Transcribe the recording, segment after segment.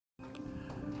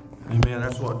Amen.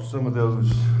 That's what some of those,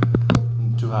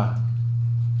 too high.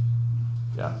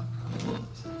 Yeah.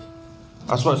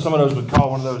 That's what some of those would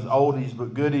call one of those oldies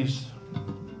but goodies.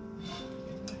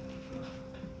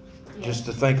 Just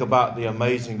to think about the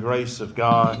amazing grace of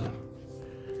God.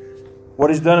 What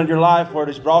He's done in your life, where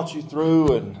He's brought you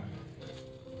through. And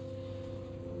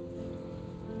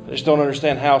I just don't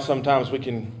understand how sometimes we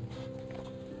can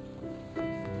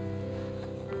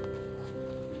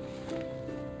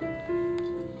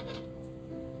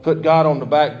put God on the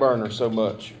back burner so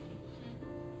much.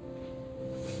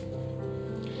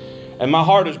 And my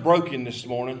heart is broken this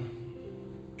morning.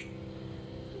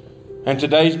 And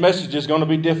today's message is going to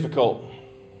be difficult.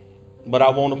 But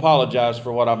I won't apologize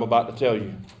for what I'm about to tell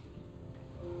you.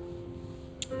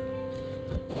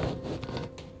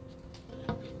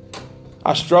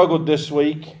 I struggled this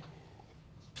week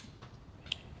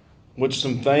with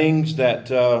some things that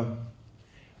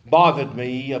bothered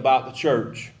me about the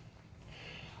church.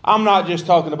 I'm not just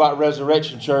talking about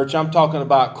Resurrection Church. I'm talking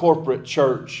about corporate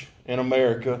church in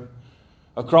America,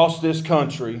 across this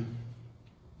country.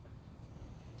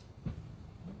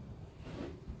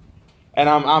 And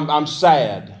I'm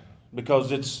sad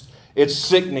because it's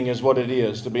sickening is what it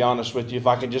is, to be honest with you. If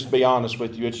I can just be honest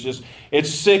with you,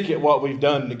 it's sick at what we've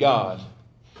done to God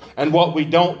and what we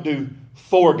don't do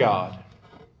for God.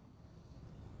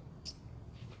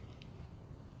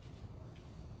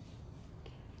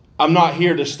 I'm not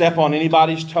here to step on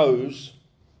anybody's toes.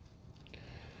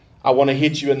 I want to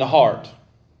hit you in the heart.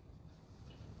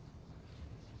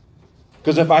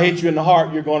 Because if I hit you in the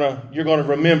heart, you're going to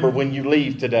remember when you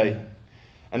leave today.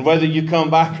 And whether you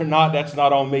come back or not, that's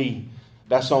not on me.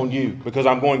 That's on you. Because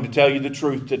I'm going to tell you the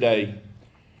truth today.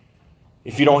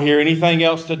 If you don't hear anything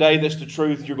else today that's the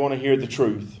truth, you're going to hear the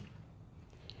truth.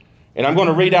 And I'm going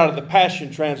to read out of the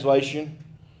Passion Translation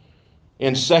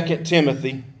in 2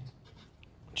 Timothy.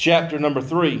 Chapter number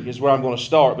 3 is where I'm going to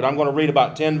start, but I'm going to read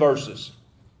about 10 verses.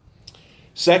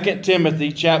 2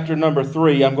 Timothy chapter number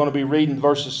 3, I'm going to be reading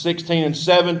verses 16 and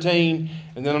 17,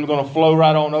 and then I'm going to flow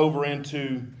right on over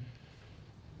into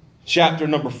chapter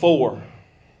number 4.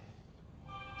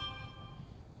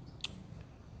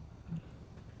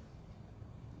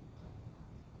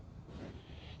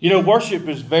 You know, worship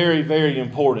is very, very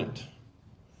important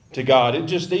to God. It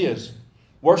just is.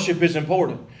 Worship is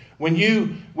important. When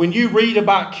you read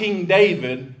about King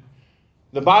David,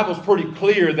 the Bible's pretty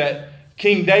clear that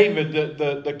King David,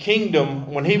 the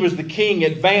kingdom, when he was the king,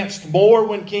 advanced more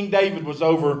when King David was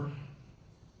over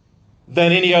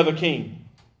than any other king.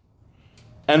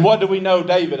 And what do we know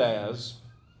David as?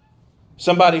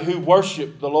 Somebody who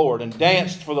worshiped the Lord and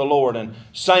danced for the Lord and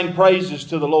sang praises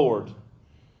to the Lord.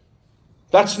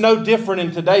 That's no different in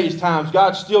today's times.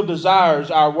 God still desires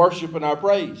our worship and our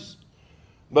praise.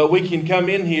 But we can come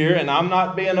in here, and I'm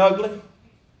not being ugly.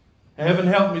 Heaven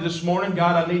help me this morning.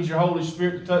 God, I need your Holy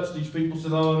Spirit to touch these people so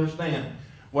they'll understand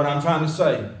what I'm trying to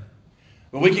say.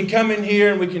 But we can come in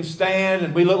here and we can stand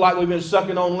and we look like we've been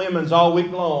sucking on lemons all week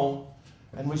long.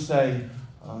 And we say,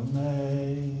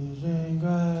 Amazing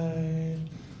grace,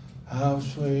 how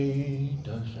sweet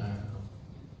the sound.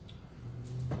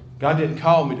 God didn't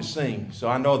call me to sing, so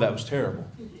I know that was terrible.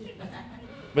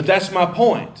 But that's my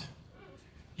point.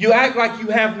 You act like you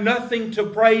have nothing to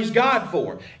praise God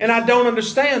for. And I don't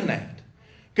understand that.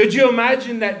 Could you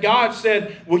imagine that God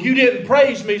said, well, you didn't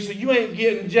praise me, so you ain't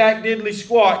getting jack diddly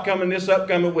squat coming this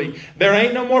upcoming week. There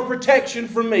ain't no more protection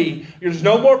for me. There's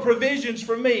no more provisions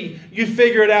for me. You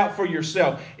figure it out for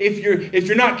yourself. If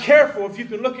you're not careful, if you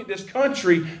can look at this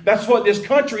country, that's what this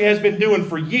country has been doing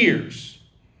for years.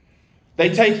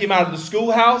 They take him out of the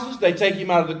schoolhouses. They take him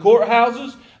out of the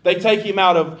courthouses. They take him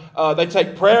out of, they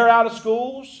take prayer out of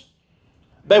schools.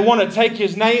 They want to take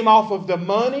his name off of the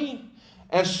money.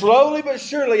 And slowly but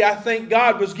surely, I think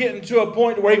God was getting to a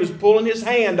point where He was pulling His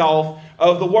hand off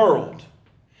of the world.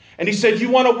 And He said, you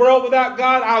want a world without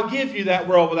God? I'll give you that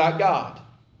world without God.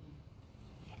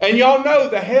 And y'all know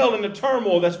the hell and the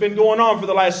turmoil that's been going on for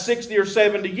the last 60 or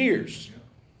 70 years.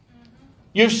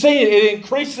 You've seen it. It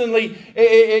increasingly,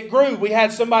 it grew. We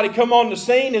had somebody come on the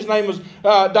scene. His name was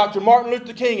Dr. Martin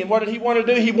Luther King. And what did he want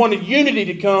to do? He wanted unity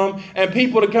to come and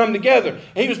people to come together.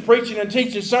 He was preaching and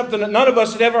teaching something that none of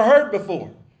us had ever heard before.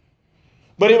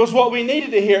 But it was what we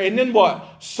needed to hear. And then what?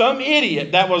 Some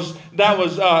idiot that was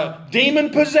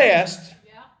demon possessed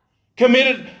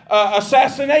committed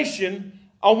assassination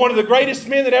on one of the greatest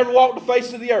men that ever walked the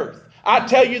face of the earth. I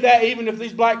tell you that even if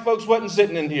these black folks wasn't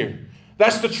sitting in here.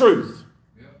 That's the truth.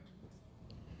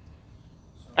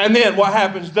 And then what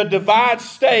happens? The divide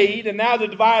stayed, and now the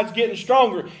divide's getting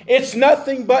stronger. It's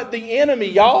nothing but the enemy,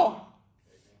 y'all.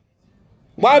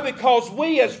 Why? Because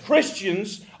we as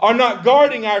Christians are not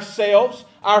guarding ourselves,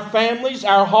 our families,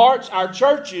 our hearts, our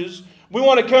churches. We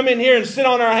want to come in here and sit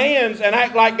on our hands and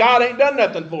act like God ain't done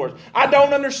nothing for us. I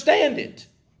don't understand it.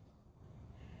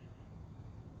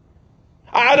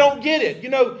 I don't get it. You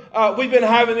know, we've been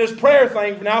having this prayer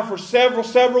thing now for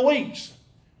several weeks.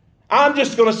 I'm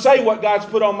just going to say what God's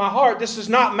put on my heart. This is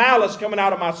not malice coming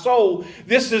out of my soul.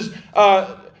 This is,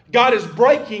 God is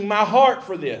breaking my heart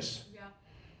for this. Yeah.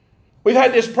 We've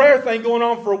had this prayer thing going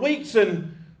on for weeks,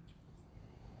 and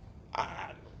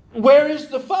where is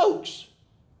the folks?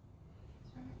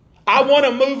 I want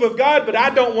a move of God, but I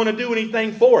don't want to do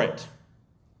anything for it.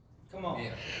 Come on.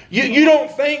 Yeah. You don't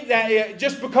think that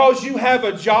just because you have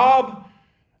a job,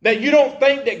 that you don't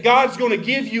think that God's going to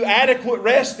give you adequate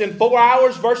rest in 4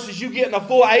 hours versus you getting a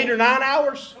full 8 or 9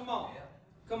 hours? Come on.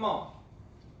 Come on.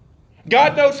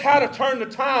 God knows how to turn the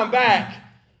time back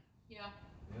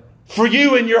for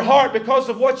you and your heart because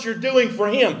of what you're doing for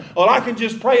Him. Well, I can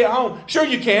just pray at home. Sure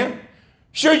you can.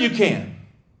 Sure you can.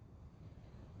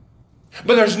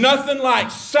 But there's nothing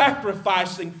like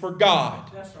sacrificing for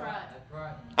God. That's right.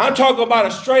 I'm talking about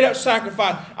a straight up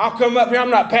sacrifice. I'll come up here.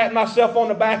 I'm not patting myself on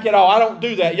the back at all. I don't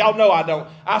do that. Y'all know I don't.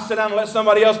 I sit down and let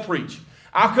somebody else preach.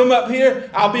 I'll come up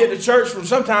here. I'll be at the church from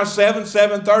sometimes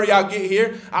 7:30. I'll get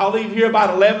here. I'll leave here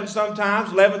about 11 sometimes.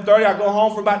 11:30. I'll go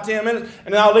home for about 10 minutes.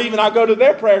 And then I'll leave and I'll go to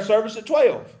their prayer service at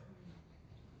 12.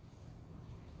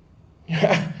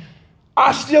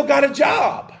 I still got a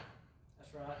job.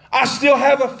 That's right. I still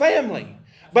have a family.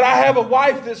 But I have a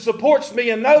wife that supports me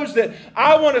and knows that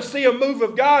I want to see a move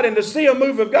of God. And to see a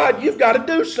move of God, you've got to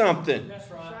do something.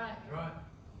 That's right. Right.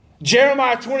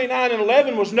 Jeremiah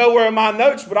 29:11 was nowhere in my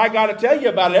notes, but I got to tell you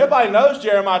about it. Everybody knows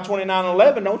Jeremiah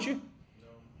 29:11, don't you? No.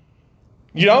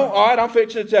 You know? All right, I'm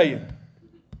fixing to tell you.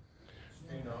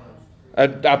 I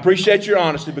appreciate your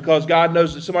honesty because God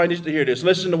knows that somebody needs to hear this.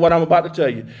 Listen to what I'm about to tell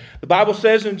you. The Bible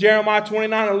says in Jeremiah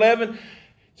 29:11, it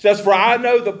says, "For I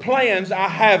know the plans I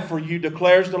have for you,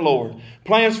 declares the Lord.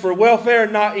 Plans for welfare,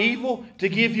 not evil, to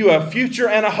give you a future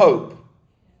and a hope."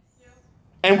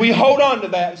 And we hold on to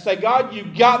that and say, God, you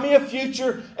got me a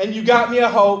future and you got me a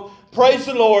hope. Praise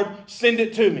the Lord. Send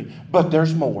it to me. But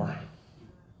there's more.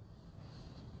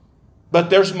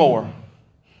 But there's more.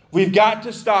 We've got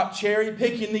to stop cherry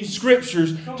picking these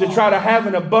scriptures to try to have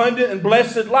an abundant and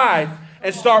blessed life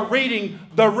and start reading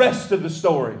the rest of the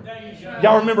story.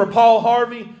 Y'all remember Paul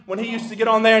Harvey when he used to get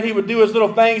on there and he would do his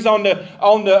little things on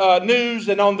the news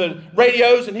and on the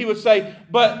radios, and he would say,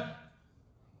 but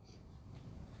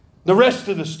the rest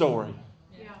of the story.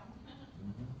 Yeah.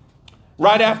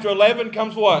 Right after 11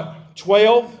 comes what?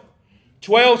 12.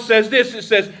 12 says this. It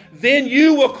says, "Then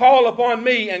you will call upon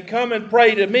me and come and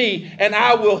pray to me, and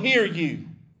I will hear you."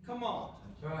 Come on.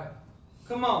 That's right.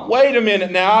 Come on. Wait a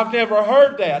minute now. I've never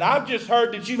heard that. I've just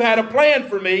heard that you've had a plan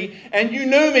for me and you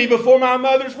knew me before my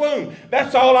mother's womb.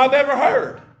 That's all I've ever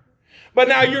heard. But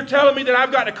now you're telling me that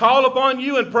I've got to call upon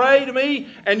you and pray to me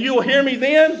and you will hear me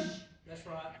then? That's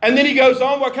right. And then he goes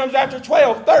on, what comes after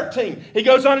 12? 13. He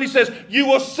goes on and he says, "You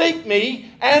will seek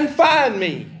me and find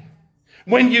me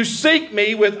when you seek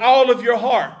me with all of your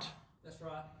heart." That's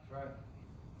right. That's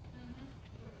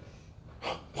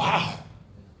right. Wow.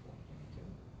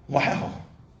 Wow.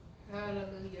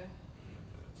 Hallelujah.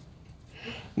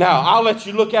 Now, I'll let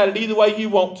you look at it either way you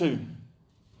want to.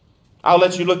 I'll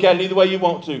let you look at it either way you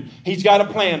want to. He's got a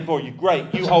plan for you.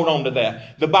 Great. You hold on to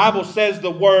that. The Bible says the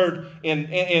word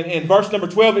in verse number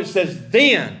 12, it says,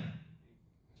 "Then."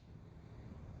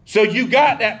 So you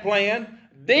got that plan.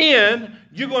 Then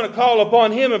you're going to call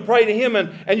upon Him and pray to Him,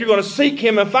 and you're going to seek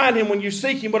Him and find Him when you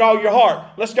seek Him with all your heart.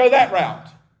 Let's go that route.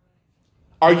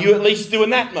 Are you at least doing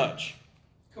that much?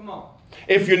 Come on.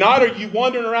 If you're not, are you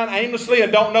wandering around aimlessly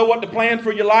and don't know what the plan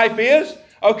for your life is?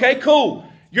 Okay, cool.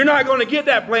 You're not going to get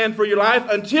that plan for your life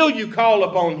until you call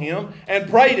upon Him and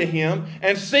pray to Him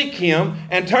and seek Him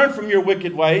and turn from your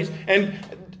wicked ways. And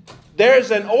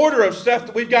there's an order of stuff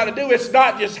that we've got to do. It's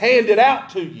not just handed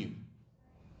out to you.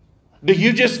 Do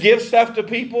you just give stuff to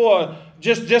people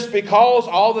just because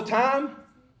all the time?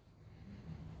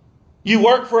 You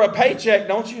work for a paycheck,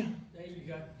 don't you? There you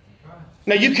go.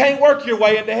 Now you can't work your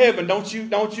way into heaven. Don't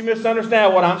you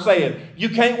misunderstand what I'm saying. You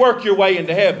can't work your way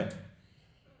into heaven.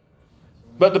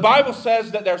 But the Bible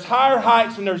says that there's higher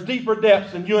heights and there's deeper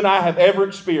depths than you and I have ever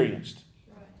experienced.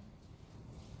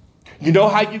 You know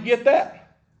how you get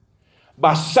that?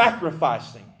 By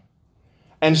sacrificing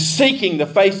and seeking the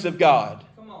face of God.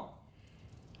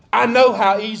 I know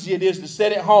how easy it is to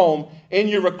sit at home in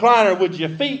your recliner with your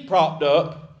feet propped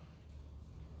up.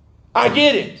 I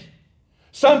get it.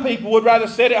 Some people would rather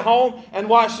sit at home and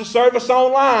watch the service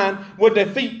online with their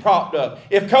feet propped up.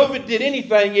 If COVID did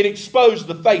anything, it exposed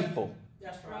the faithful.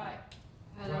 That's right.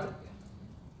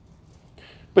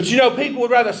 But you know, people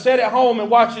would rather sit at home and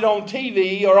watch it on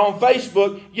TV or on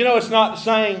Facebook. You know, it's not the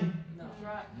same. No.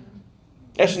 Right.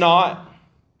 It's not.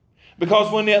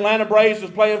 Because when the Atlanta Braves was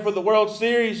playing for the World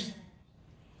Series,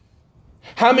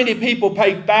 how many people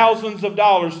paid thousands of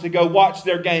dollars to go watch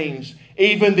their games,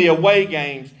 even the away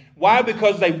games? Why?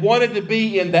 Because they wanted to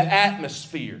be in the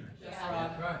atmosphere.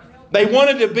 They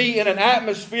wanted to be in an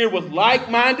atmosphere with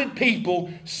like-minded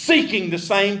people seeking the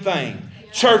same thing.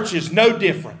 Church is no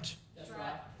different.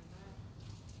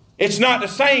 It's not the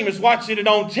same as watching it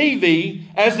on TV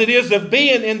as it is of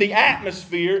being in the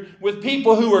atmosphere with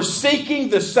people who are seeking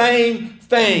the same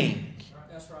thing.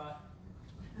 That's right.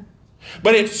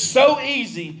 But it's so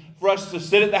easy for us to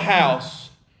sit at the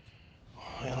house.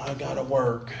 Well, I got to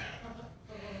work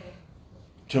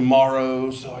tomorrow,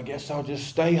 so I guess I'll just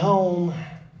stay home.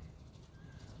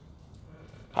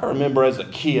 I remember as a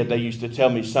kid, they used to tell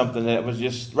me something that was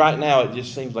just, right now it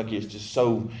just seems like it's just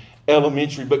so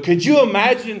elementary. But could you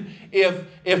imagine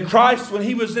if Christ, when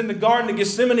he was in the Garden of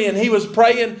Gethsemane and he was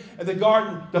praying at the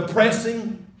garden,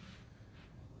 depressing,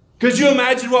 could you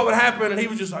imagine what would happen? And he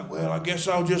was just like, well, I guess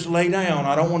I'll just lay down.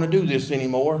 I don't want to do this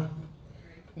anymore.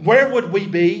 Where would we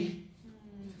be?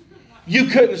 You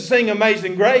couldn't sing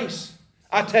Amazing Grace.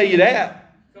 I tell you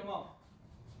that. Come on.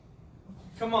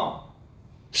 Come on.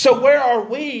 So where are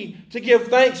we to give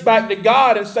thanks back to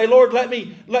God and say, Lord, let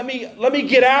me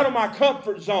get out of my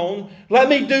comfort zone. Let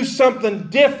me do something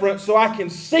different so I can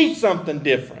see something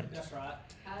different. That's right.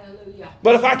 Hallelujah.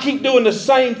 But if I keep doing the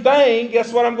same thing,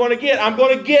 guess what I'm going to get? I'm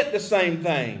going to get the same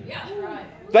thing. Yeah,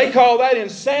 right. They call that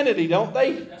insanity, don't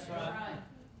they? That's right.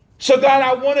 So God,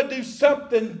 I want to do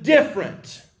something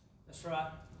different. That's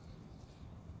right.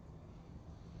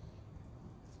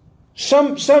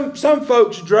 Some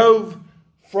folks drove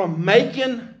from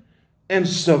Macon and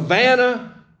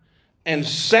Savannah and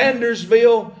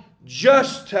Sandersville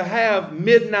just to have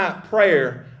midnight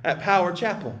prayer at Power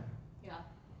Chapel. Yeah.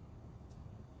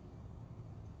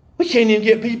 We can't even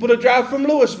get people to drive from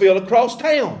Louisville across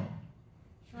town.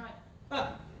 Right.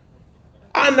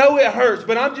 I know it hurts,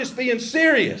 but I'm just being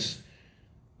serious.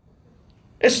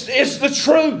 It's the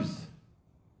truth.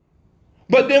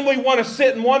 But then we want to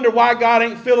sit and wonder why God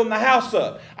ain't filling the house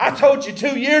up. I told you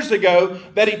 2 years ago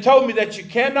that He told me that you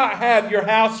cannot have your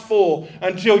house full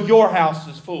until your house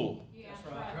is full. Yeah.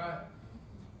 That's right.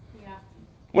 Yeah.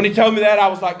 When He told me that, I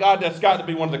was like, God, that's got to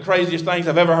be one of the craziest things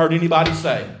I've ever heard anybody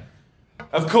say.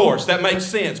 Of course, that makes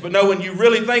sense. But no, when you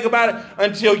really think about it,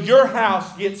 until your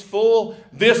house gets full,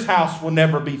 this house will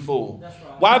never be full. That's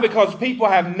right. Why? Because people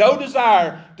have no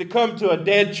desire to come to a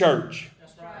dead church.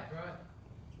 That's right.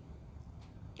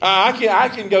 I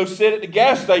can go sit at the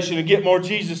gas station and get more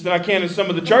Jesus than I can in some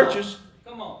of the churches.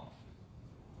 Come on.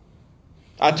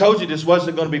 I told you this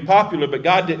wasn't going to be popular, but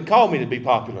God didn't call me to be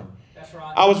popular. That's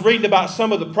right. I was reading about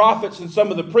some of the prophets and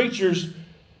some of the preachers,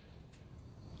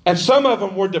 and some of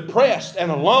them were depressed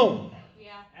and alone.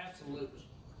 Yeah. Absolutely.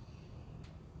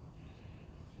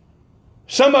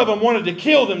 Some of them wanted to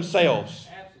kill themselves.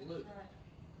 Absolutely.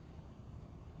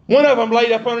 One of them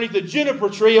laid up underneath a juniper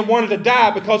tree and wanted to die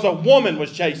because a woman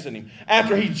was chasing him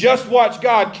after he just watched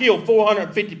God kill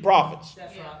 450 prophets.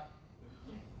 That's right.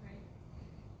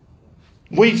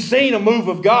 We've seen a move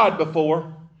of God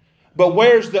before, but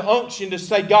where's the unction to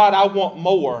say, God, I want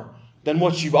more than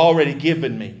what you've already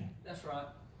given me? That's right.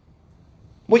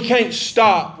 We can't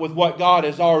stop with what God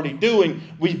is already doing.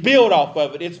 We build off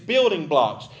of it. It's building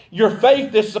blocks. Your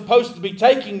faith is supposed to be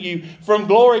taking you from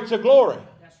glory to glory.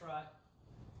 That's right.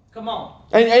 Come on.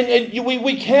 And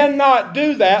we cannot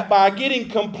do that by getting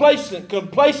complacent.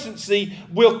 Complacency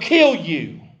will kill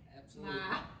you. Absolutely.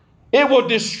 It will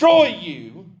destroy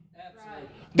you. Absolutely.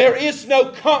 There is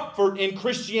no comfort in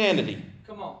Christianity.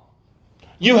 Come on.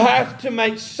 You have to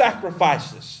make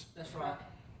sacrifices. That's right.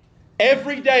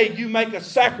 Every day you make a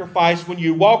sacrifice when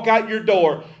you walk out your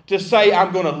door to say,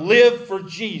 I'm going to live for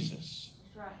Jesus.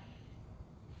 Right.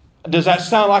 Does that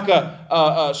sound like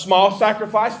a small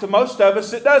sacrifice? To most of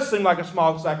us, it does seem like a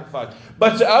small sacrifice.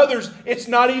 But to others, it's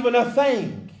not even a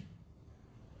thing.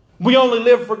 We only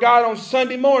live for God on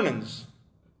Sunday mornings.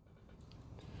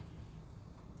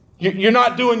 You're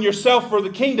not doing yourself for the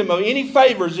kingdom any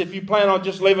favors if you plan on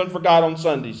just living for God on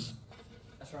Sundays.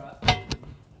 That's right.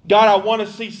 God, I want to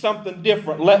see something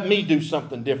different. Let me do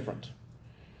something different.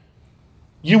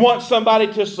 You want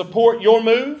somebody to support your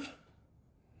move?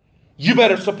 You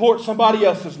better support somebody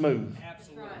else's move.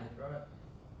 Absolutely. Right.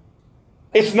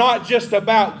 It's not just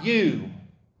about you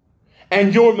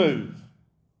and your move.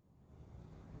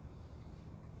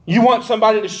 You want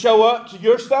somebody to show up to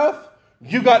your stuff?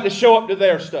 You got to show up to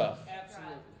their stuff.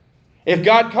 Absolutely. If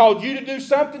God called you to do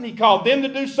something, He called them to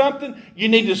do something, you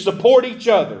need to support each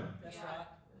other. That's right.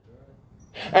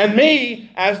 And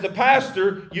me, as the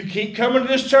pastor, you keep coming to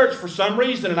this church for some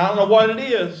reason, and I don't know what it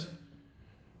is.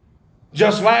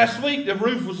 Just last week, the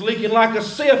roof was leaking like a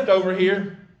sift over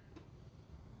here.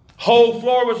 Whole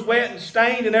floor was wet and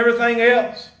stained and everything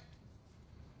else.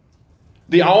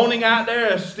 The awning out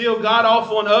there is still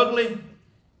god-awful and ugly.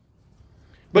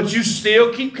 But you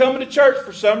still keep coming to church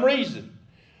for some reason.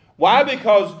 Why?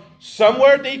 Because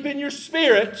somewhere deep in your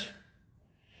spirit,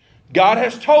 God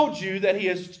has told you that He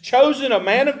has chosen a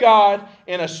man of God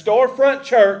in a storefront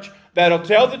church that'll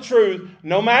tell the truth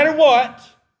no matter what.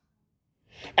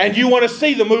 And you want to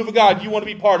see the move of God. You want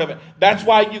to be part of it. That's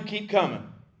why you keep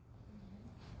coming.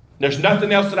 There's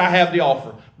nothing else that I have to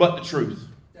offer but the truth.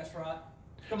 That's right.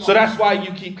 Come on. So that's why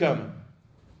you keep coming.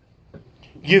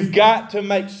 You've got to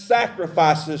make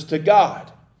sacrifices to God.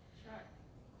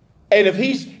 And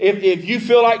if you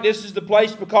feel like this is the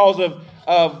place because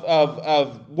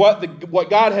of what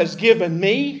God has given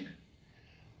me,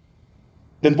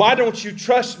 then why don't you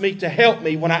trust me to help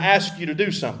me when I ask you to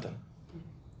do something?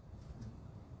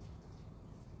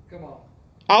 Come on.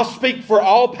 I'll speak for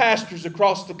all pastors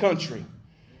across the country,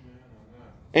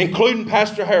 including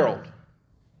Pastor Harold.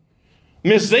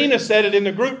 Miss Zena said it in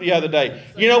the group the other day.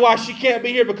 You know why she can't be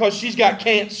here? Because she's got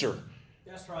cancer.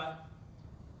 That's right.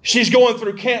 She's going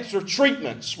through cancer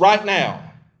treatments right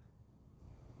now.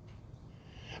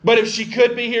 But if she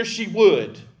could be here, she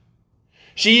would.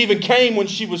 She even came when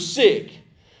she was sick.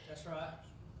 That's right.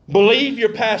 Believe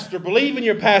your pastor. Believe in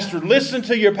your pastor. Listen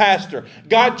to your pastor.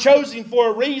 God chose him for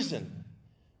a reason.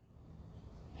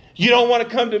 You don't want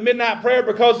to come to midnight prayer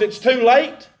because it's too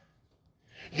late?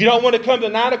 You don't want to come to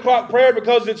 9 o'clock prayer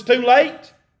because it's too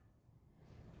late?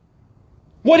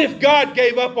 What if God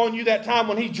gave up on you that time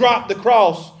when He dropped the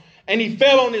cross and He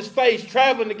fell on His face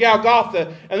traveling to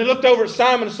Golgotha, and they looked over at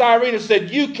Simon and Cyrene and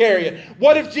said, "You carry it"?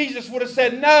 What if Jesus would have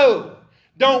said, "No,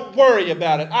 don't worry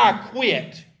about it. I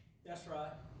quit. That's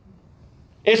right.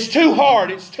 It's too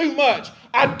hard. It's too much.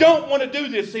 I don't want to do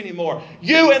this anymore"?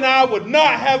 You and I would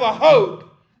not have a hope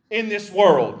in this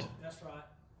world. That's right.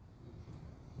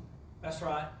 That's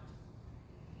right.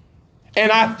 And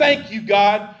I thank you,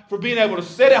 God, for being able to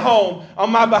sit at home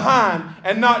on my behind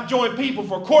and not join people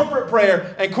for corporate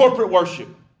prayer and corporate worship.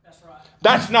 That's right.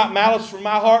 That's not malice from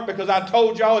my heart, because I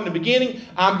told y'all in the beginning,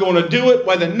 I'm going to do it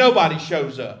whether nobody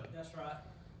shows up. That's right.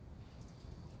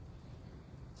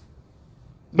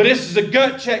 But this is a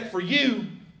gut check for you.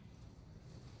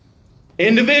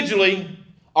 Individually,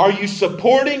 are you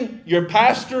supporting your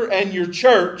pastor and your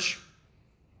church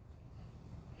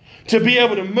to be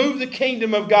able to move the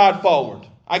kingdom of God forward?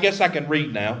 I guess I can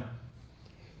read now.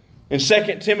 In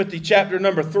 2 Timothy chapter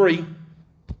number 3,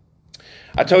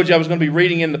 I told you I was going to be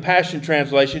reading in the Passion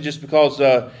Translation just because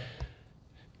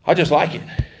I just like it.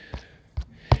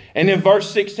 And in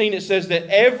verse 16 it says that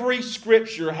every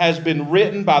scripture has been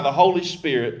written by the Holy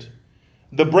Spirit,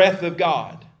 the breath of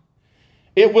God.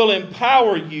 It will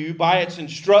empower you by its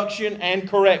instruction and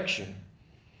correction,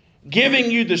 giving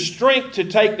you the strength to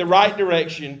take the right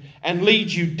direction and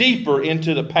lead you deeper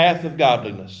into the path of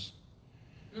godliness.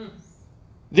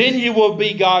 Then you will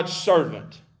be God's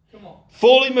servant,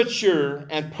 fully mature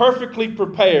and perfectly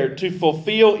prepared to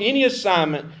fulfill any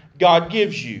assignment God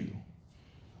gives you.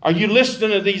 Are you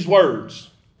listening to these words?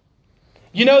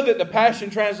 You know that the Passion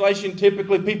Translation,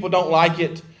 typically people don't like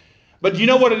it. But you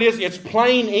know what it is? It's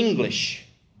plain English.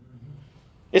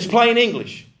 It's plain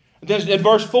English. In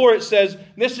verse 4 it says,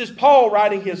 this is Paul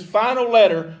writing his final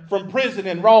letter from prison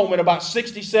in Rome in about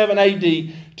 67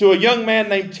 AD to a young man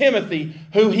named Timothy,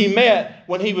 who he met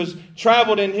when he was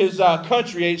traveled in his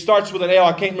country. It starts with an L.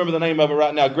 I can't remember the name of it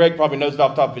right now. Greg probably knows it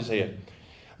off the top of his head.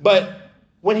 But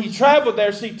when he traveled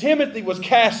there, see, Timothy was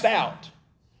cast out.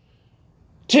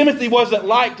 Timothy wasn't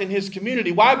liked in his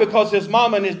community. Why? Because his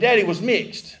mama and his daddy was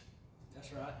mixed.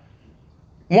 That's right.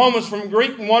 One was from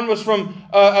Greek and one was from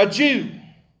a Jew.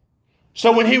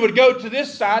 So when he would go to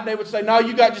this side, they would say, no,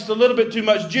 you got just a little bit too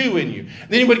much Jew in you.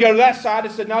 Then he would go to that side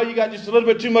and say, no, you got just a little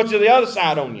bit too much of the other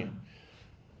side on you.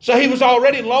 So he was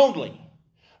already lonely.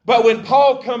 But when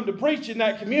Paul come to preach in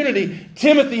that community,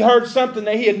 Timothy heard something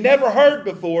that he had never heard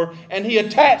before, and he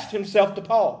attached himself to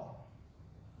Paul.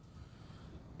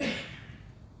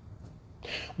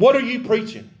 What are you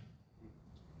preaching?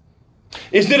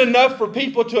 Is it enough for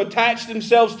people to attach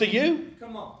themselves to you?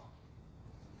 Come on.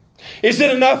 Is it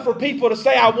enough for people to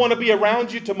say, I want to be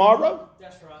around you tomorrow?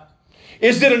 That's right.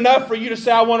 Is it enough for you to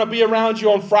say, I want to be around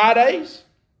you on Fridays?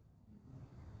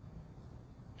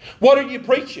 What are you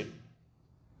preaching?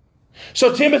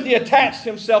 So Timothy attached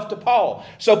himself to Paul.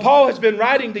 So Paul has been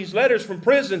writing these letters from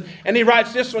prison, and he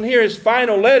writes this one here, his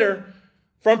final letter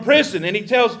from prison. And he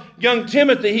tells young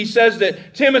Timothy, he says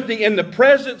that, Timothy, in the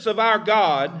presence of our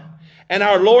God and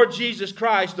our Lord Jesus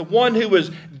Christ, the one who is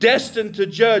destined to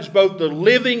judge both the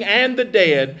living and the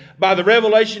dead by the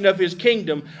revelation of his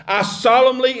kingdom, I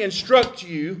solemnly instruct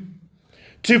you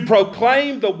to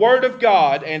proclaim the word of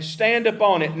God and stand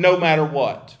upon it no matter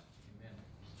what.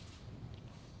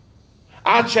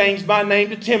 I changed my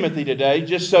name to Timothy today,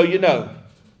 just so you know.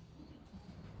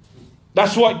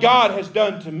 That's what God has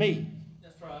done to me.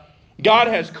 That's right. God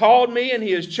has called me and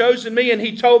He has chosen me, and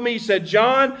He told me, He said,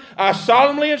 John, I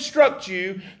solemnly instruct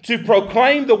you to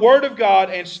proclaim the word of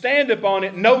God and stand upon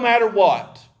it no matter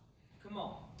what. Come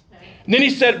on. And then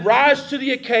He said, rise to the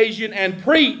occasion and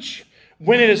preach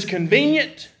when it is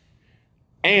convenient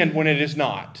and when it is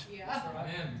not. Yeah. That's right.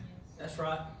 That's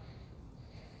right.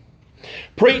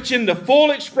 Preach in the full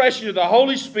expression of the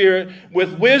Holy Spirit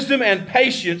with wisdom and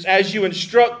patience as you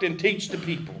instruct and teach the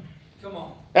people. Come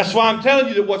on. That's why I'm telling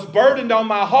you that what's burdened on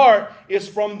my heart is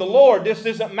from the Lord. This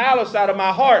isn't malice out of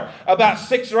my heart. About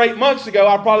 6 or 8 months ago,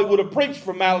 I probably would have preached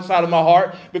from malice out of my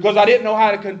heart because I didn't know how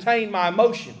to contain my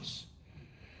emotions.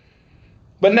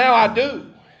 But now I do.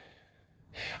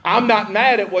 I'm not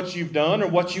mad at what you've done or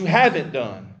what you haven't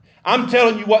done. I'm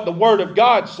telling you what the Word of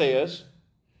God says.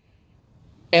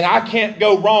 And I can't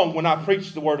go wrong when I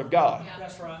preach the Word of God. Yeah.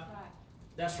 That's right.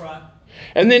 That's right.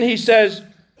 And then he says,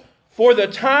 for the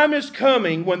time is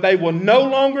coming when they will no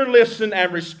longer listen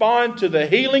and respond to the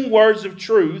healing words of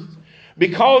truth,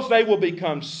 because they will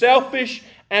become selfish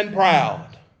and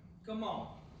proud. Come on.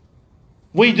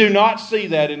 We do not see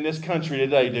that in this country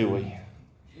today, do we?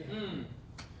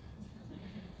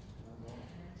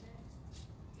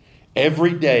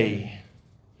 Every day,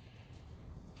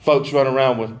 folks run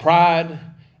around with pride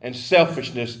and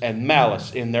selfishness and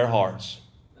malice in their hearts.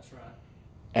 That's right.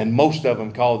 And most of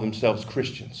them call themselves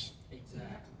Christians. Exactly.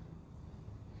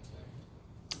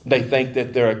 They think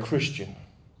that they're a Christian,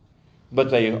 but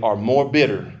they are more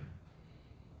bitter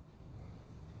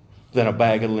than a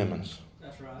bag of lemons.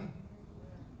 That's right.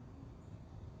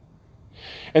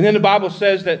 And then the Bible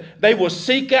says that they will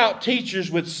seek out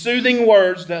teachers with soothing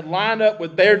words that line up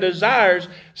with their desires,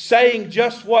 saying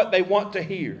just what they want to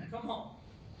hear. Come on.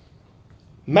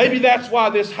 Maybe that's why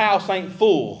this house ain't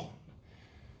full.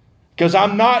 Because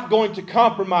I'm not going to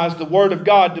compromise the Word of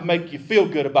God to make you feel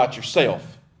good about yourself.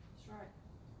 That's right.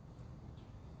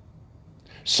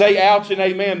 Say ouch and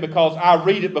amen because I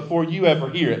read it before you ever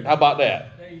hear it. How about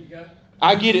that? There you go.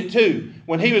 I get it too.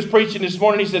 When he was preaching this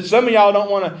morning, he said, some of y'all don't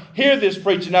want to hear this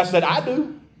preaching. I said, I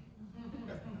do.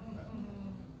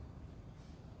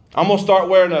 I'm going to start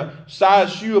wearing a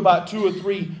size shoe about 2 or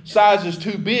 3 sizes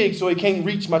too big so he can't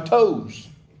reach my toes.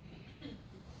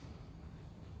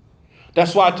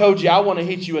 That's why I told you I want to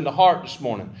hit you in the heart this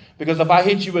morning. Because if I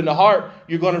hit you in the heart,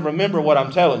 you're going to remember what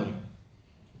I'm telling you.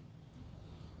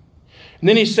 And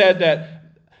then he said that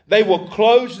they will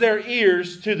close their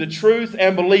ears to the truth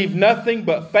and believe nothing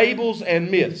but fables and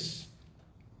myths.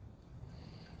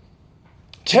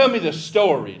 Tell me the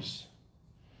stories.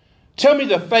 Tell me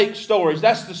the fake stories.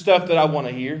 That's the stuff that I want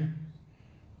to hear.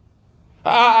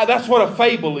 That's what a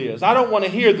fable is. I don't want to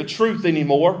hear the truth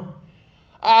anymore.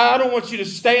 I don't want you to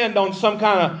stand on some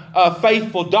kind of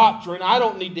faithful doctrine. I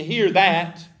don't need to hear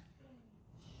that.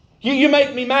 You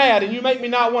make me mad and you make me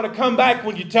not want to come back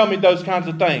when you tell me those kinds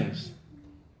of things.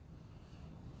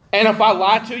 And if I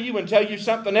lie to you and tell you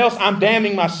something else, I'm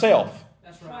damning myself.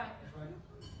 That's right.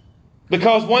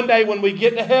 Because one day when we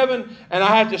get to heaven and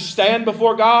I have to stand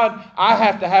before God, I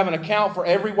have to have an account for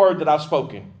every word that I've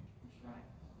spoken.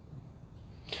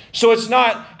 So it's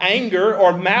not anger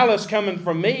or malice coming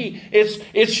from me.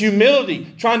 It's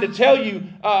humility, trying to tell you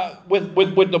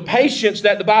with the patience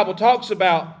that the Bible talks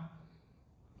about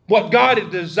what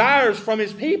God desires from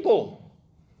His people.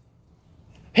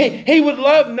 He would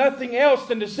love nothing else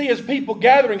than to see His people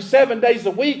gathering 7 days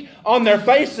a week on their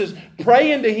faces,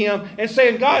 praying to Him and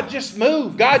saying, God, just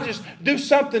move. God, just do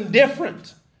something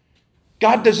different.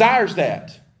 God desires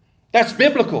that. That's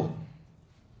biblical.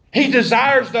 He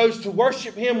desires those to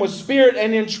worship Him with spirit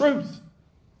and in truth.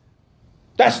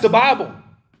 That's the Bible.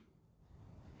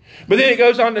 But then it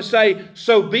goes on to say,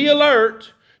 so be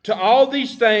alert to all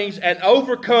these things and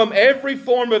overcome every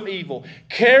form of evil.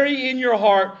 Carry in your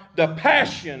heart the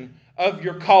passion of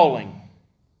your calling.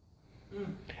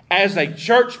 As a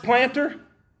church planter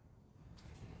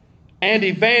and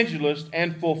evangelist,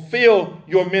 and fulfill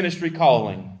your ministry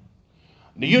calling.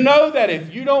 Do you know that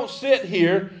if you don't sit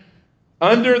here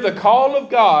under the call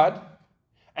of God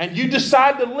and you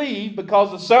decide to leave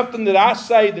because of something that I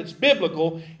say that's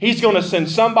biblical, He's going to send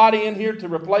somebody in here to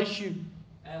replace you.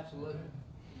 Absolutely.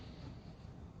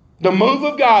 The move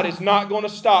of God is not going to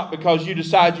stop because you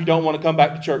decide you don't want to come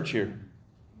back to church here.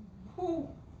 Whew.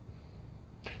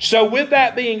 So with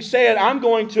that being said, I'm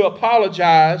going to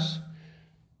apologize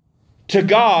to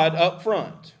God up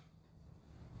front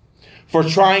for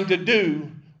trying to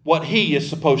do what He is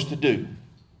supposed to do.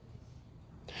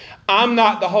 I'm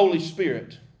not the Holy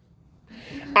Spirit.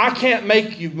 I can't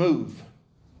make you move.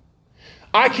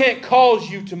 I can't cause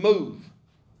you to move.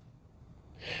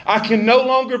 I can no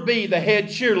longer be the head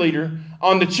cheerleader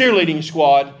on the cheerleading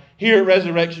squad here at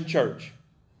Resurrection Church.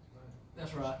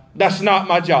 That's right. That's not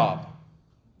my job.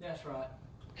 That's right.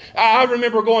 I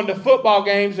remember going to football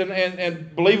games,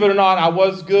 and believe it or not, I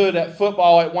was good at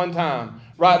football at one time.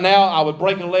 Right now, I would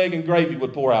break a leg and gravy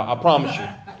would pour out. I promise you.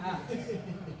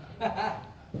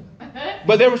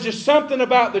 But there was just something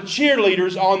about the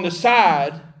cheerleaders on the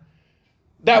side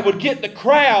that would get the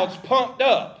crowds pumped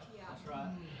up. That's right.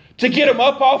 To get them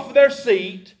up off of their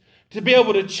seat, to be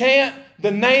able to chant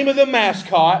the name of the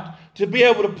mascot, to be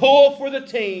able to pull for the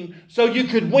team so you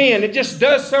could win. It just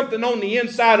does something on the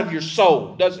inside of your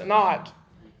soul, does it not?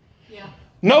 Yeah.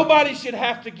 Nobody should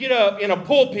have to get up in a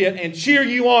pulpit and cheer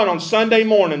you on Sunday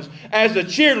mornings as a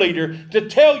cheerleader to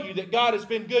tell you that God has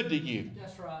been good to you.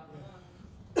 That's right.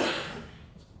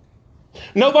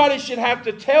 Nobody should have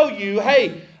to tell you,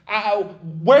 hey,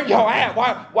 where y'all at?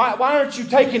 Why aren't you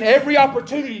taking every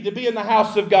opportunity to be in the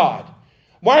house of God?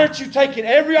 Why aren't you taking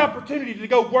every opportunity to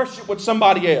go worship with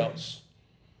somebody else?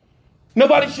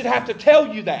 Nobody should have to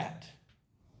tell you that.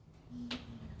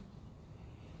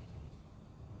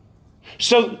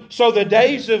 So the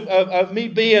days of me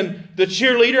being the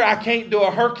cheerleader, I can't do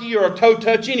a herky or a toe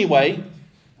touch anyway.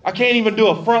 I can't even do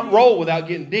a front roll without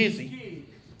getting dizzy.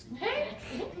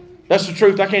 That's the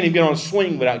truth. I can't even get on a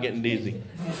swing without getting dizzy.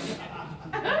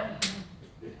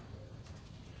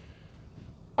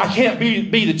 I can't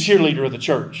be the cheerleader of the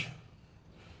church.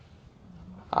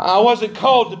 I wasn't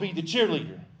called to be the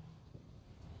cheerleader.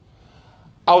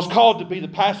 I was called to be the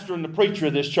pastor and the preacher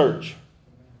of this church.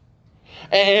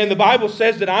 And the Bible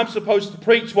says that I'm supposed to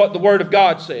preach what the Word of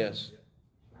God says.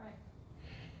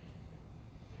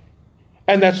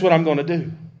 And that's what I'm going to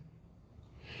do.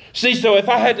 See, so if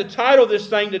I had to title this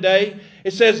thing today,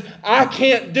 it says, I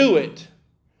can't do it,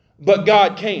 but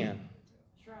God can.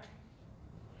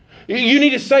 You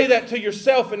need to say that to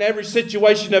yourself in every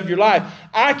situation of your life.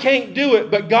 I can't do it,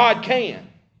 but God can.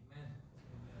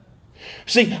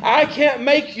 See, I can't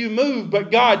make you move,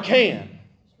 but God can.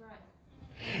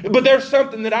 But there's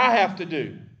something that I have to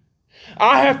do.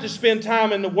 I have to spend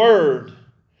time in the Word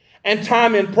and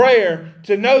time in prayer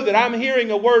to know that I'm hearing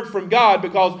a word from God,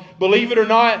 because, believe it or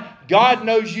not, God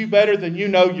knows you better than you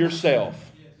know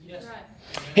yourself. Yes.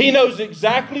 He knows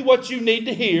exactly what you need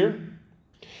to hear.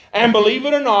 And believe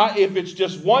it or not, if it's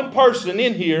just one person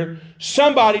in here,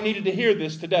 somebody needed to hear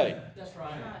this today. That's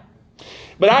right.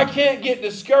 But I can't get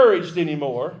discouraged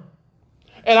anymore.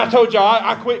 And I told y'all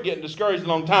I quit getting discouraged a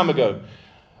long time ago.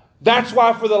 That's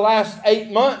why for the last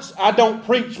 8 months, I don't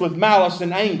preach with malice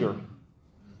and anger.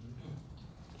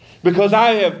 Because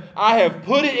I have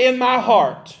put it in my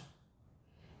heart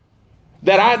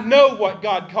that I know what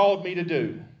God called me to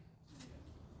do.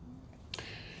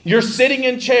 You're sitting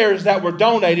in chairs that were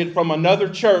donated from another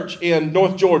church in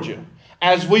North Georgia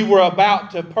as we were about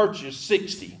to purchase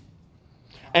 60.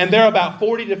 And they're about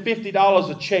 $40 to $50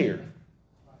 a chair.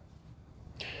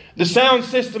 The sound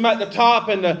system at the top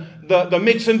and the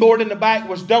mixing board in the back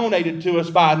was donated to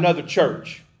us by another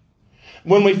church.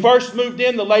 When we first moved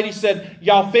in, the lady said,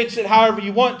 y'all fix it however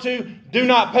you want to. Do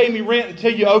not pay me rent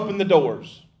until you open the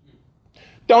doors.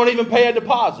 Don't even pay a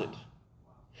deposit.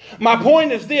 My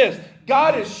point is this.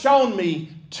 God has shown me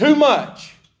too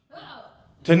much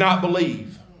to not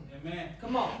believe. Amen.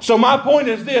 Come on. So my point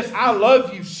is this. I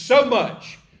love you so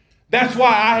much. That's why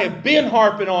I have been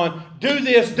harping on, do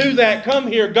this, do that, come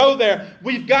here, go there.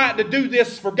 We've got to do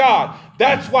this for God.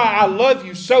 That's why I love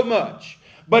you so much.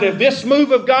 But if this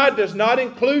move of God does not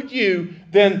include you,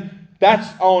 then that's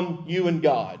on you and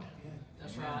God.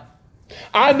 That's right.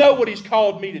 I know what He's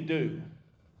called me to do.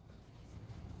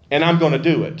 And I'm going to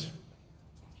do it.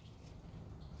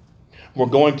 We're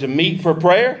going to meet for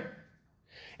prayer.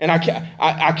 And I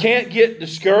can't get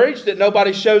discouraged that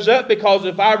nobody shows up, because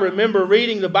if I remember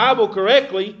reading the Bible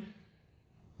correctly,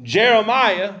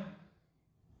 Jeremiah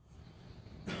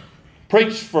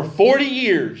preached for 40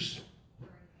 years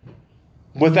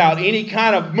without any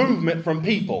kind of movement from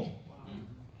people.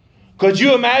 Could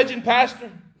you imagine,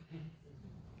 Pastor,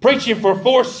 preaching for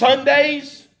 4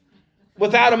 Sundays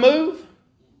without a move?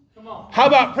 Come on. How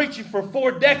about preaching for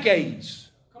 4 decades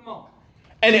Come on.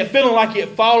 and it feeling like it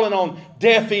falling on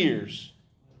deaf ears?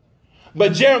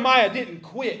 But Jeremiah didn't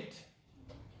quit.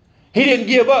 He didn't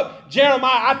give up.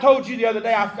 Jeremiah, I told you the other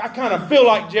day, I kind of feel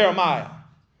like Jeremiah.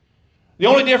 The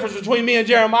only difference between me and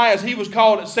Jeremiah is he was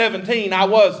called at 17. I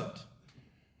wasn't.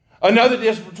 Another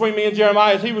difference between me and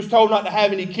Jeremiah is he was told not to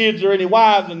have any kids or any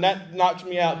wives, and that knocks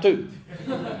me out too.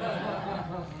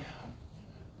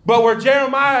 But where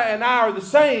Jeremiah and I are the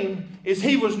same is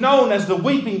he was known as the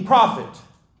weeping prophet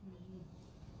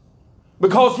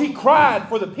because he cried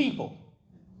for the people.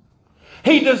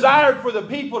 He desired for the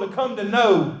people to come to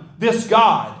know this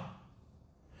God.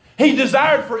 He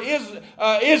desired for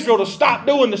Israel to stop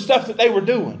doing the stuff that they were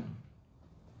doing.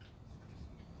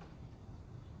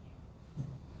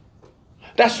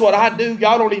 That's what I do.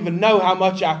 Y'all don't even know how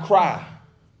much I cry.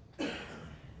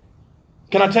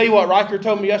 Can I tell you what Riker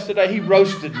told me yesterday? He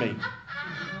roasted me.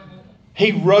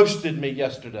 He roasted me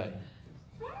yesterday.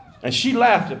 And she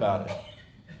laughed about it.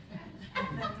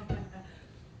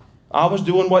 I was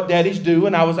doing what daddies do,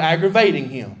 and I was aggravating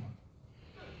him.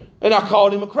 And I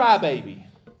called him a crybaby.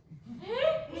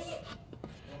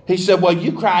 He said, well,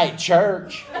 you cry at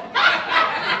church.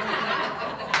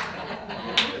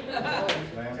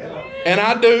 And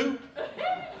I do.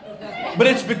 But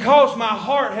it's because my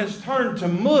heart has turned to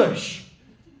mush.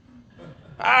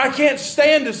 I can't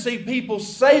stand to see people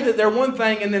say that they're one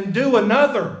thing and then do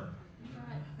another.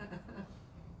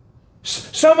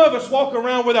 Some of us walk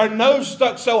around with our nose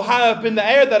stuck so high up in the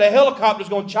air that a helicopter's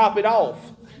going to chop it off.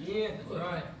 Yeah,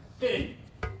 right.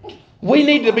 We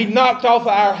need to be knocked off of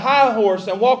our high horse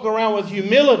and walk around with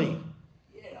humility.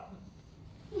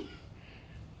 Yeah.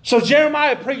 So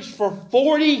Jeremiah preached for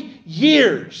 40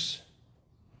 years.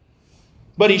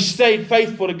 But he stayed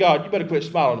faithful to God. You better quit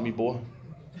smiling at me, boy.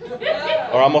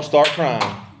 Or I'm going to start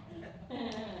crying.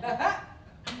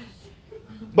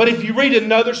 But if you read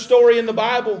another story in the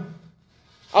Bible,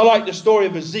 I like the story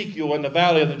of Ezekiel in the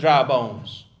valley of the dry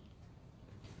bones.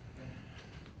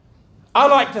 I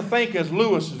like to think of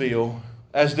Louisville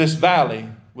as this valley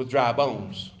with dry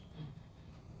bones.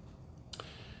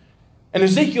 And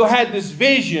Ezekiel had this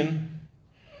vision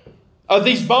of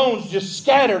these bones just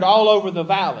scattered all over the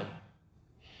valley.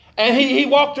 And he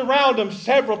walked around them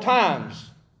several times.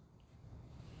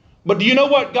 But do you know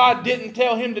what God didn't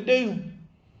tell him to do?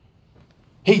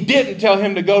 He didn't tell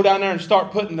him to go down there and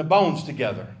start putting the bones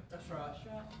together. That's right.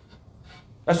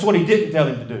 That's what he didn't tell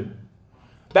him to do.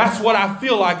 That's what I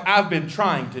feel like I've been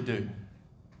trying to do.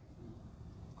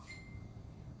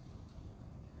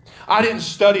 I didn't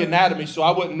study anatomy, so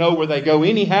I wouldn't know where they go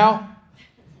anyhow.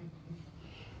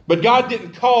 But God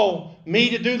didn't call me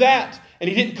to do that, and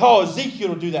He didn't call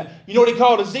Ezekiel to do that. You know what He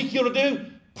called Ezekiel to do?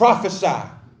 Prophesy.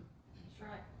 That's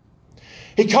right.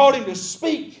 He called him to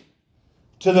speak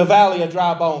to the valley of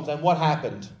dry bones. And what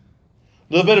happened?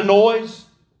 A little bit of noise,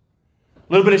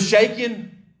 a little bit of shaking.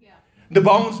 The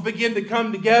bones begin to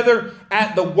come together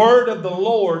at the word of the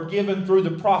Lord given through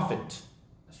the prophet.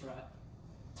 That's right.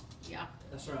 Yeah.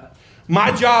 That's right.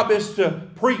 My job is to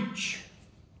preach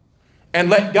and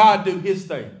let God do His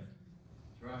thing.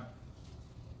 That's right.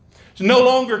 So no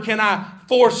longer can I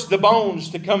force the bones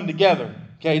to come together,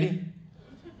 Katie.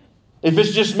 If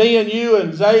it's just me and you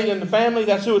and Zayd and the family,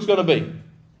 that's who it's going to be.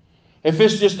 If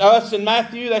it's just us and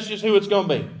Matthew, that's just who it's going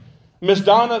to be. Miss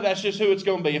Donna, that's just who it's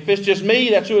going to be. If it's just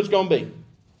me, that's who it's going to be.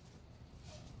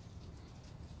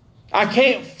 I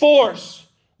can't force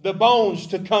the bones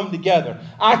to come together.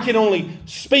 I can only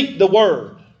speak the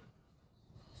word.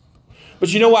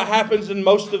 But you know what happens in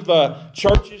most of the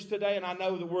churches today? And I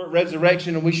know that we're at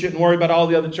Resurrection and we shouldn't worry about all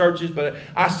the other churches, but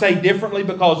I say differently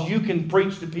because you can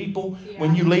preach to people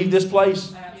when you leave this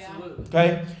place. Absolutely.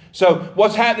 Okay? So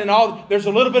what's happening? There's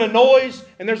a little bit of noise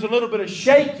and there's a little bit of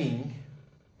shaking.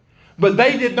 But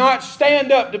they did not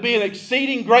stand up to be an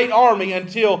exceeding great army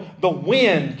until the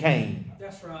wind came.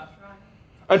 That's right.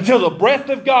 Until the breath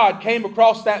of God came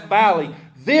across that valley.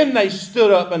 Then they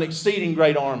stood up an exceeding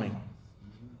great army.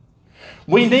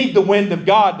 We need the wind of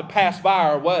God to pass by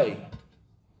our way.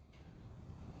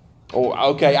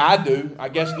 Oh, okay, I do. I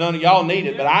guess none of y'all need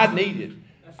it, but I need it.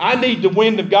 I need the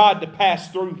wind of God to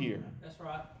pass through here. That's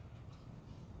right.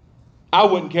 I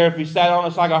wouldn't care if He sat on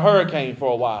us like a hurricane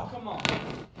for a while. Come on.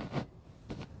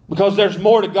 Because there's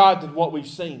more to God than what we've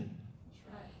seen.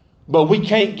 That's right. But we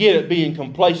can't get it being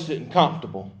complacent and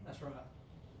comfortable. That's right.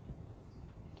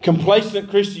 Complacent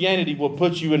Christianity will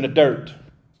put you in the dirt.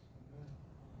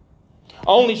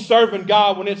 Only serving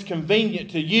God when it's convenient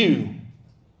to you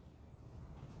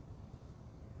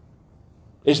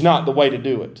is not the way to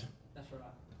do it. That's right.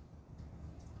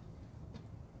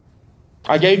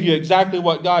 I gave you exactly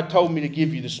what God told me to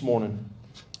give you this morning.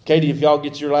 Katie, if y'all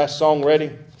get your last song ready.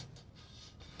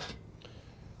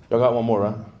 Y'all got one more,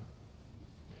 right?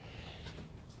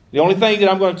 The only thing that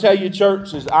I'm going to tell you,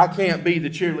 church, is I can't be the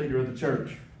cheerleader of the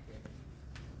church.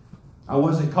 I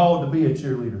wasn't called to be a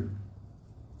cheerleader.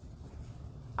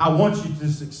 I want you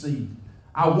to succeed.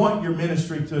 I want your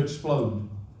ministry to explode.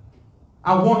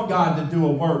 I want God to do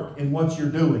a work in what you're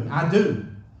doing. I do.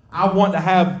 I want to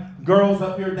have girls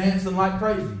up here dancing like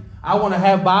crazy. I want to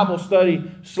have Bible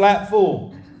study slap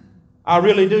full. I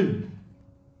really do.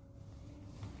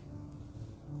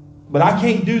 But I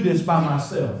can't do this by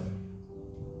myself.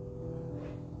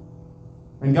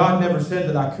 And God never said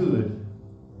that I could.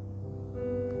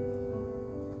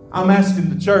 I'm asking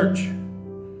the church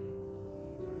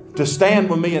to stand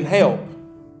with me and help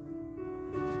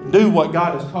do what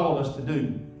God has called us to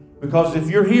do. Because if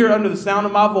you're here under the sound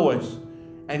of my voice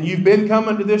and you've been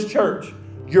coming to this church,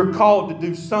 you're called to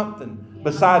do something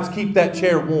besides keep that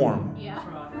chair warm. Yeah.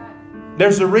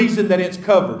 There's a reason that it's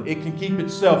covered. It can keep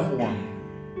itself warm.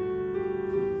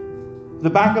 The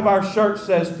back of our shirt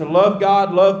says to love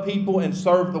God, love people, and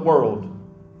serve the world.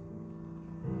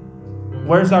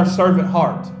 Where's our servant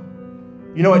heart?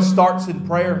 You know, it starts in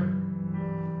prayer.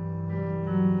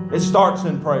 It starts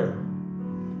in prayer.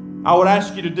 I would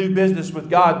ask you to do business with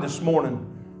God this morning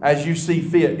as you see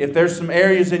fit. If there's some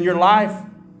areas in your life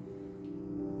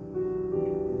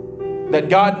that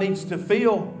God needs to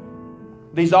fill,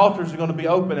 these altars are going to be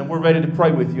open and we're ready to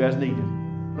pray with you as needed.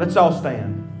 Let's all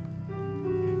stand.